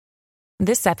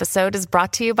This episode is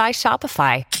brought to you by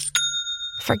Shopify.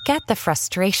 Forget the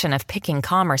frustration of picking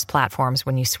commerce platforms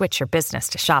when you switch your business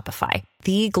to Shopify,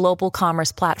 the global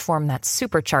commerce platform that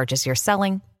supercharges your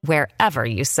selling wherever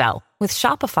you sell. With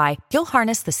Shopify, you'll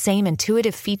harness the same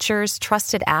intuitive features,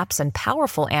 trusted apps, and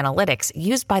powerful analytics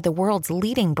used by the world's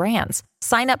leading brands.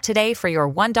 Sign up today for your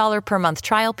 $1 per month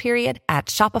trial period at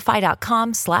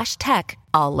shopify.com/tech,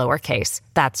 all lowercase.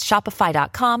 That's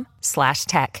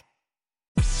shopify.com/tech.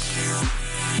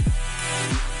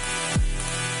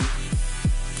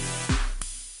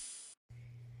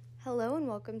 Hello and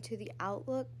welcome to the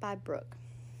Outlook by Brooke.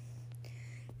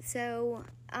 So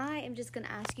I am just going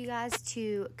to ask you guys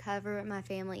to cover my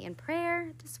family in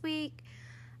prayer this week.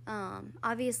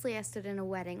 Obviously I stood in a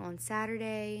wedding on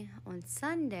Saturday. On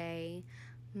Sunday,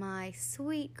 my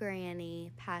sweet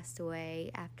granny passed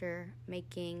away after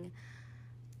making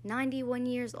 91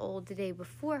 years old the day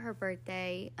before her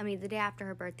birthday. The day after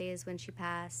her birthday is when she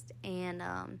passed. And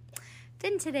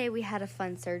then today we had a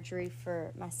fun surgery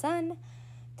for my son.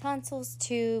 Tonsils,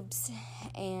 tubes,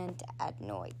 and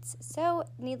adenoids. So,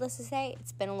 needless to say,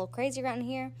 it's been a little crazy around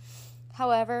here.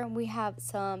 However, we have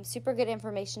some super good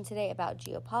information today about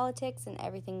geopolitics and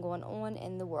everything going on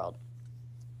in the world.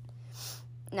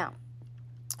 Now,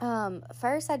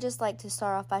 first, I'd just like to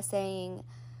start off by saying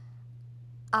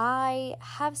I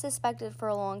have suspected for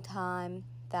a long time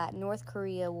that North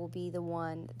Korea will be the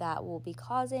one that will be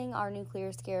causing our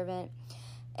nuclear scare event.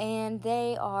 And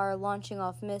they are launching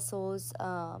off missiles,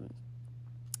 kind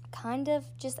of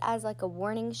just as like a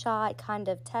warning shot, kind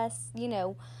of tests,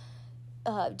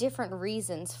 different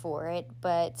reasons for it,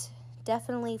 but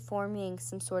definitely forming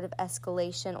some sort of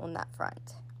escalation on that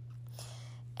front.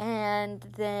 And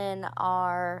then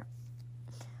our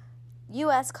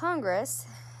U.S. Congress,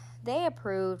 they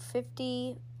approved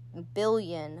 $50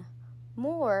 billion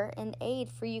more in aid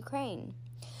for Ukraine.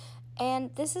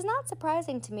 And this is not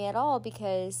surprising to me at all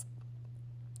because,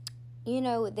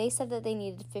 they said that they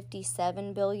needed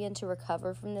 $57 billion to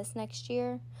recover from this next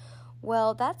year.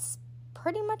 Well, that's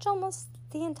pretty much almost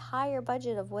the entire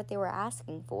budget of what they were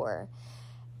asking for.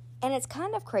 And it's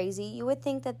kind of crazy. You would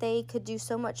think that they could do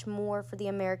so much more for the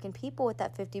American people with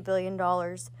that $50 billion.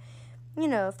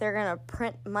 If they're going to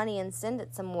print money and send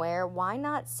it somewhere, why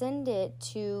not send it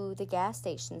to the gas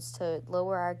stations to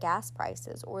lower our gas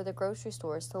prices, or the grocery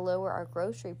stores to lower our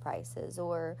grocery prices,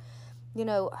 or,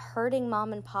 hurting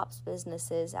mom and pop's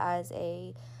businesses as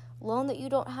a loan that you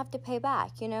don't have to pay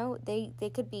back.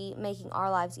 They could be making our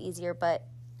lives easier, but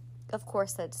of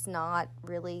course that's not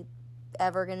really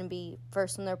ever going to be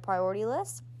first on their priority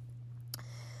list.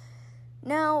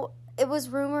 Now, it was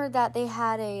rumored that they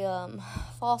had a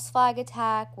false flag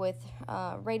attack with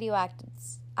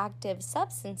radioactive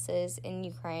substances in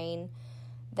Ukraine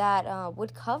that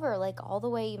would cover all the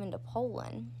way even to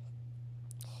Poland.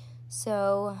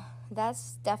 So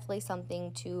that's definitely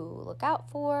something to look out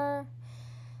for.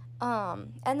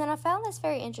 And then I found this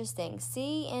very interesting.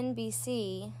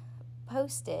 CNBC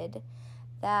posted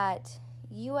that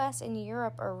U.S. and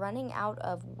Europe are running out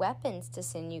of weapons to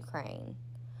send Ukraine.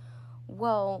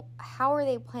 Well, how are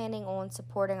they planning on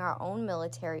supporting our own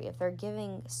military if they're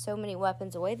giving so many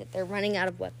weapons away that they're running out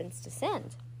of weapons to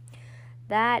send?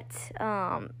 That,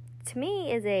 to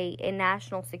me, is a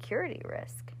national security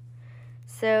risk.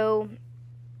 So,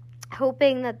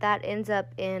 hoping that ends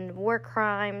up in war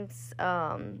crimes,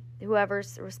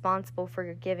 whoever's responsible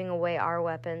for giving away our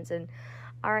weapons and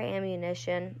our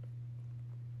ammunition.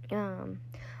 On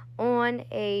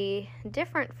a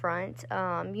different front,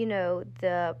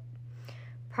 the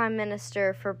Prime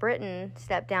Minister for Britain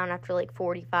stepped down after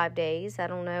 45 days. I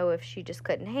don't know if she just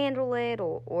couldn't handle it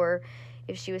or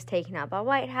if she was taken out by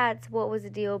white hats. What was the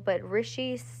deal? But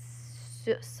Rishi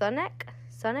Sunak,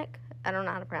 I don't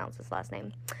know how to pronounce his last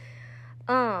name.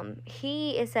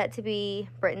 He is set to be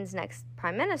Britain's next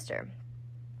Prime Minister.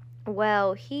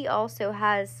 Well, he also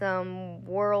has some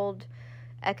World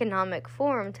Economic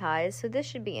Forum ties, so this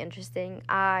should be interesting.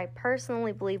 I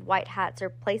personally believe white hats are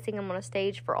placing him on a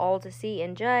stage for all to see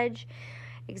and judge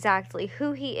exactly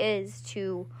who he is.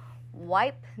 To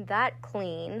wipe that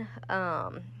clean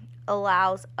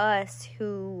allows us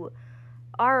who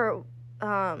are,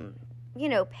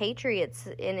 patriots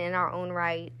in our own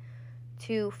right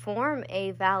to form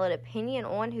a valid opinion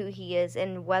on who he is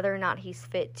and whether or not he's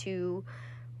fit to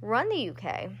run the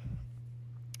UK.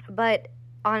 But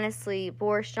honestly,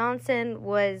 Boris Johnson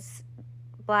was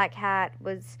black hat,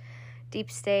 was deep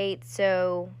state,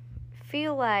 so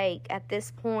feel like at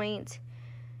this point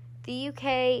the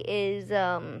UK is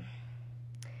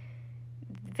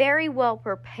very well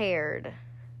prepared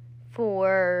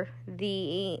for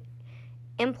the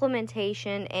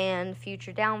implementation and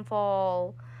future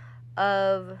downfall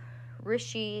of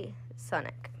Rishi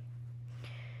Sunak.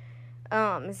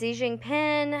 Xi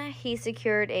Jinping, he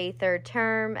secured a third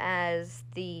term as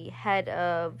the head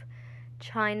of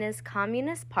China's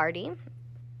Communist Party,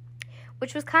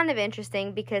 which was kind of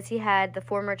interesting because he had the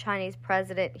former Chinese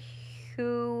president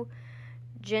Hu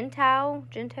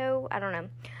Jintao, I don't know.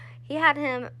 He had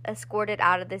him escorted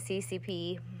out of the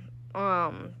CCP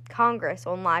Congress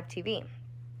on live TV.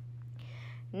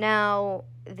 Now,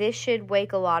 this should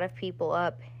wake a lot of people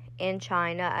up in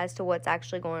China as to what's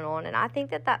actually going on, and I think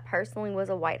that personally was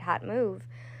a white hat move.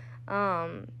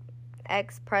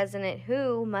 Ex-President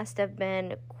Hu must have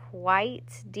been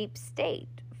quite deep state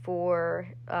for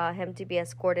him to be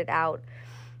escorted out.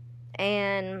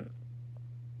 And,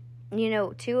 you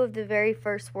know, two of the very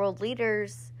first world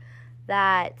leaders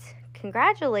that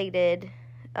congratulated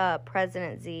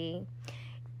President Xi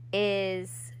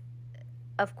is,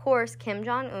 of course, Kim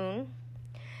Jong-un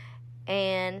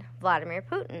and Vladimir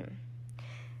Putin.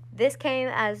 This came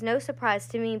as no surprise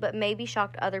to me, but maybe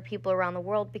shocked other people around the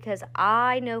world, because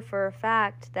I know for a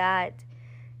fact that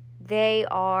they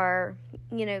are,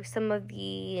 you know, some of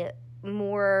the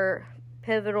more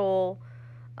pivotal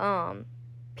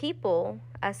people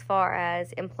as far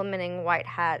as implementing white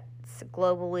hats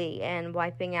globally and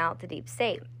wiping out the deep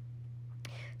state.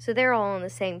 So they're all on the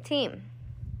same team,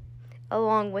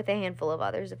 along with a handful of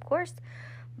others, of course.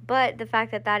 But the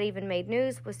fact that even made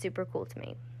news was super cool to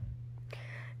me.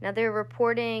 Now, they're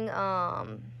reporting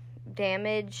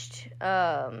damaged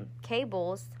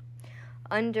cables,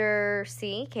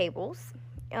 undersea cables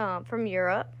from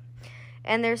Europe.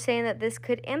 And they're saying that this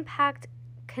could impact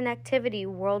connectivity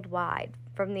worldwide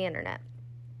from the internet.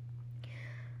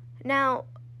 Now,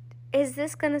 is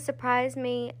this going to surprise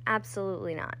me?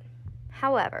 Absolutely not.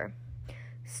 However,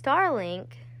 Starlink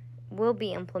will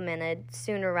be implemented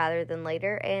sooner rather than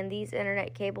later, and these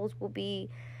internet cables will be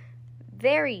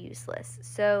very useless.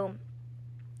 So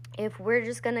if we're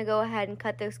just going to go ahead and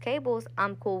cut those cables,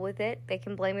 I'm cool with it. They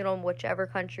can blame it on whichever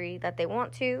country that they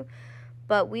want to,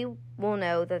 but we will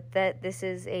know that this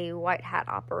is a white hat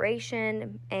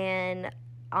operation. And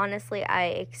honestly, I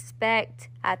expect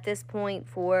at this point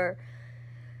for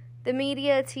the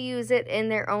media to use it in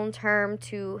their own term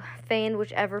to fan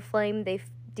whichever flame they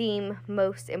deem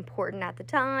most important at the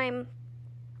time.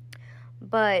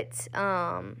 But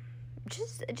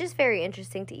just very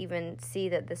interesting to even see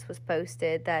that this was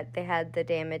posted, that they had the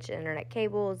damaged internet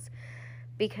cables,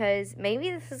 because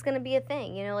maybe this is going to be a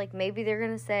thing, you know, like maybe they're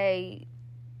going to say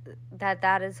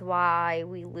that is why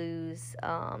we lose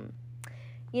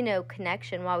you know,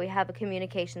 connection, why we have a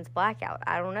communications blackout.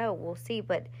 I don't know, we'll see,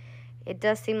 but it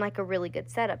does seem like a really good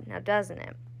setup now, doesn't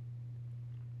it?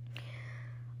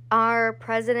 Our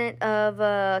president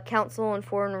of Council on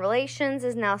Foreign Relations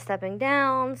is now stepping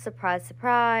down. Surprise,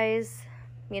 surprise.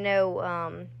 You know,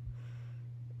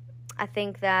 I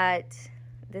think that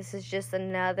this is just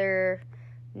another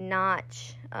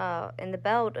notch in the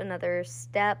belt, another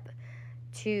step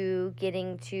to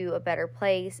getting to a better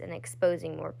place and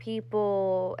exposing more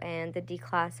people, and the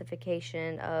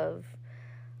declassification of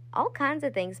all kinds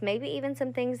of things, maybe even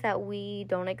some things that we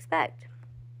don't expect.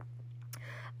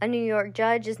 A New York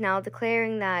judge is now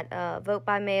declaring that vote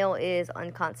by mail is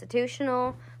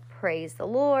unconstitutional. Praise the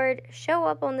Lord. Show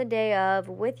up on the day of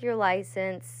with your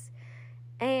license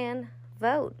and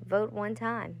vote. Vote one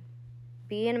time.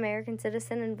 Be an American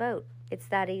citizen and vote. It's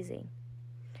that easy.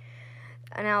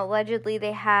 Now, allegedly,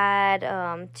 they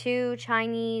had 2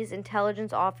 Chinese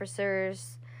intelligence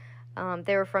officers.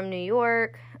 They were from New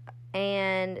York,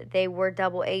 and they were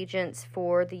double agents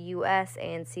for the U.S.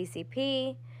 and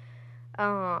CCP.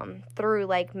 Through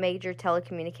like major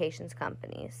telecommunications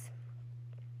companies.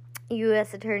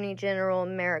 U.S. Attorney General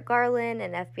Merrick Garland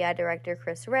and FBI Director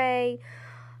Chris Wray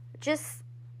just,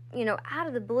 you know, out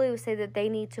of the blue say that they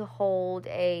need to hold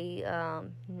a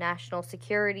national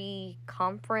security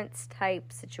conference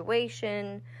type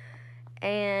situation,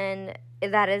 and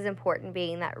that is important,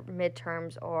 being that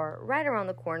midterms are right around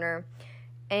the corner.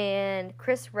 And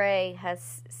Chris Wray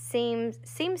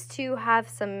seems to have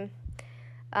some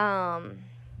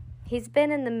he's been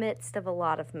in the midst of a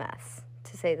lot of mess,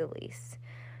 to say the least.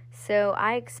 So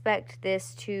I expect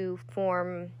this to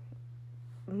form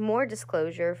more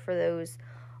disclosure for those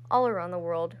all around the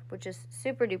world, which is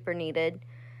super duper needed.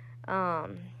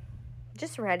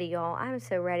 Just ready, y'all. I'm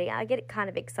so ready. I get kind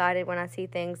of excited when I see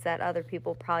things that other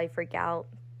people probably freak out.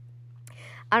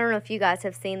 I don't know if you guys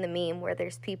have seen the meme where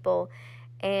there's people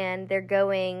and they're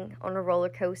going on a roller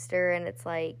coaster, and it's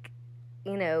like,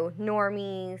 you know,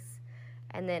 normies,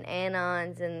 and then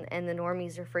Anons and the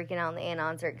normies are freaking out and the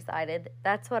Anons are excited.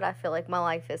 That's what I feel like my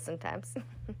life is sometimes.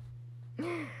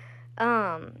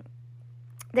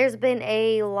 There's been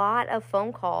a lot of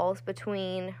phone calls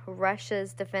between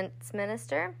Russia's defense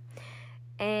minister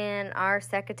and our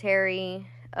Secretary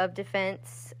of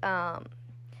Defense,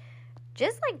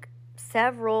 just like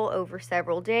over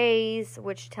several days,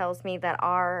 which tells me that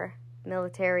our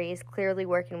military is clearly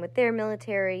working with their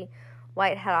military.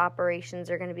 White hat operations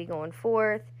are going to be going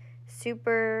forth.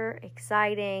 Super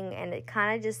exciting, and it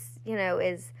kind of just,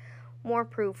 is more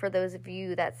proof for those of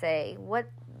you that say,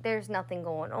 there's nothing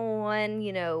going on,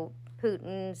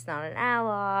 Putin's not an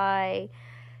ally.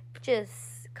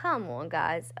 Just, come on,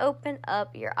 guys. Open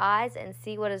up your eyes and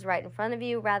see what is right in front of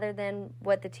you rather than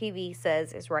what the TV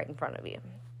says is right in front of you.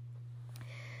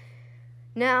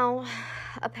 Now,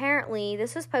 apparently,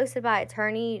 this was posted by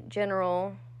Attorney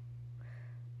General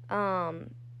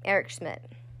Eric Schmidt.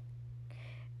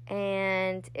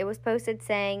 And it was posted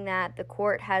saying that the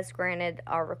court has granted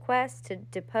our request to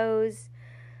depose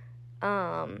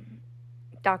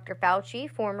Dr. Fauci,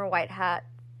 former White Hat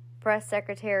Press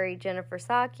Secretary Jennifer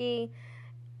Psaki,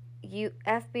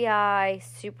 FBI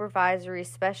Supervisory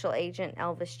Special Agent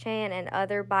Elvis Chan, and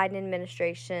other Biden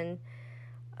administration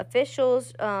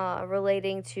officials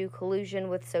relating to collusion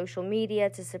with social media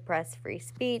to suppress free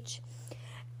speech.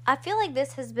 I feel like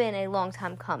this has been a long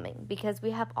time coming because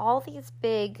we have all these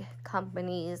big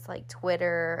companies like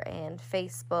Twitter and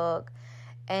Facebook,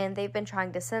 and they've been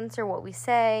trying to censor what we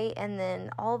say, and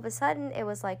then all of a sudden it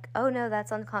was like, oh no,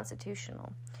 that's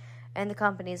unconstitutional. And the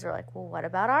companies are like, well, what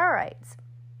about our rights?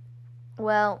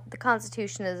 Well, the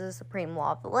Constitution is the supreme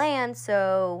law of the land,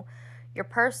 so your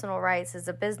personal rights as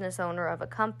a business owner of a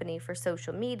company for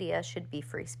social media should be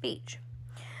free speech.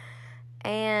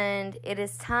 And it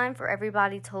is time for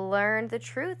everybody to learn the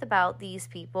truth about these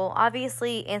people.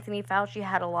 Obviously, Anthony Fauci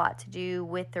had a lot to do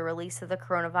with the release of the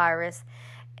coronavirus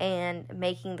and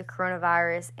making the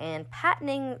coronavirus and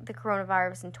patenting the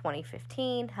coronavirus in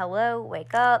 2015. Hello,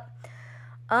 wake up.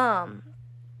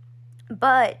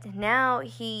 But now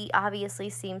he obviously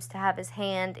seems to have his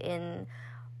hand in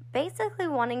basically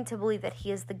wanting to believe that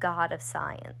he is the god of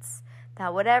science.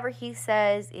 That whatever he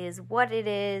says is what it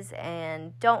is,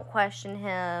 and don't question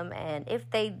him. And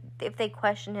if they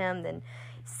question him, then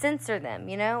censor them.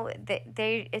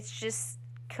 It's just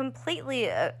completely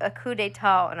a coup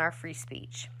d'etat on our free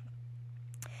speech.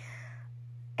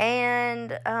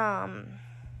 And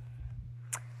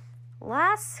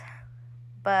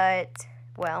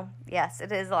yes,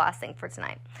 it is the last thing for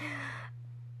tonight.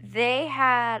 They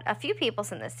had a few people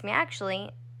send this to me,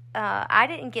 actually. I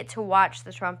didn't get to watch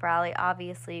the Trump rally.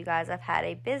 Obviously, you guys, I've had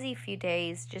a busy few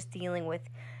days just dealing with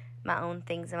my own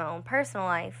things in my own personal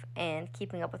life and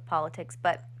keeping up with politics.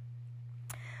 But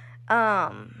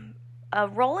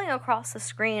rolling across the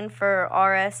screen for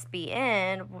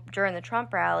RSBN during the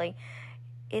Trump rally,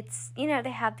 it's, they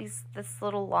have this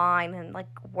little line and like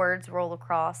words roll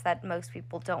across that most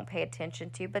people don't pay attention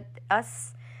to. But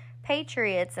us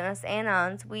patriots and us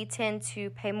Anons, we tend to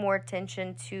pay more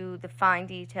attention to the fine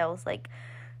details, like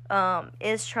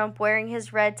is Trump wearing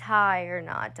his red tie or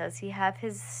not? Does he have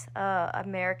his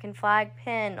American flag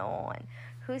pin on?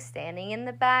 Who's standing in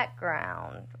the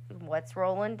background? What's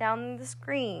rolling down the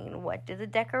screen? What do the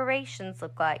decorations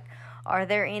look like? Are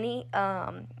there any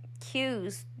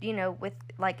cues, with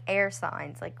like air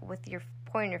signs, like with your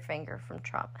pointer finger from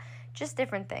Trump? Just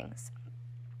different things.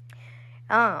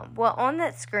 Well, on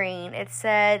that screen, it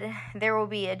said there will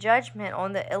be a judgment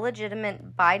on the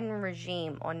illegitimate Biden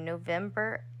regime on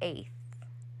November 8th,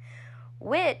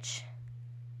 which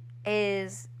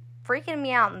is freaking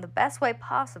me out in the best way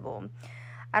possible.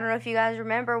 I don't know if you guys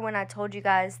remember when I told you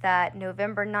guys that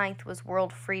November 9th was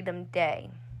World Freedom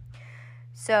Day.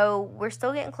 So we're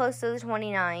still getting close to the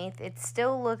 29th. It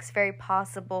still looks very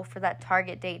possible for that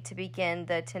target date to begin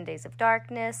the 10 Days of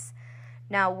Darkness.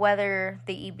 Now, whether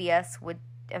the EBS would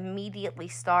immediately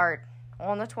start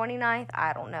on the 29th,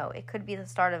 I don't know. It could be the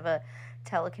start of a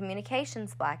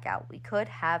telecommunications blackout. We could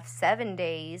have 7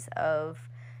 days of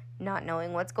not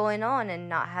knowing what's going on and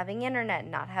not having internet,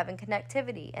 not having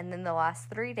connectivity. And then the last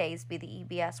 3 days be the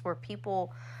EBS, where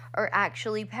people are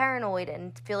actually paranoid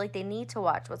and feel like they need to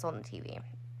watch what's on the TV.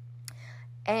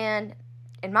 And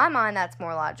in my mind, that's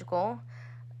more logical.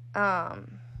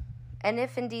 And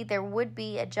if indeed there would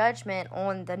be a judgment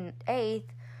on the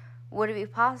 8th, would it be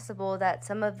possible that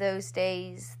some of those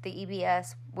days the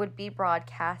EBS would be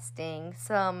broadcasting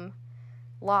some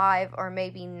live or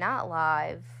maybe not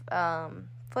live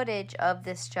footage of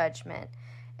this judgment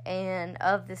and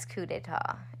of this coup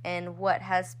d'etat and what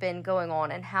has been going on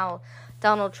and how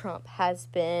Donald Trump has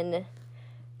been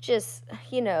just,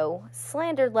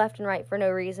 slandered left and right for no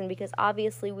reason, because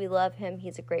obviously we love him.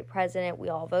 He's a great president. We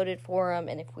all voted for him.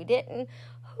 And if we didn't,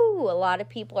 a lot of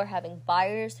people are having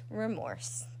buyer's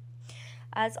remorse.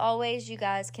 As always, you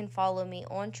guys can follow me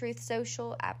on Truth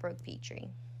Social at Brooke Petrie.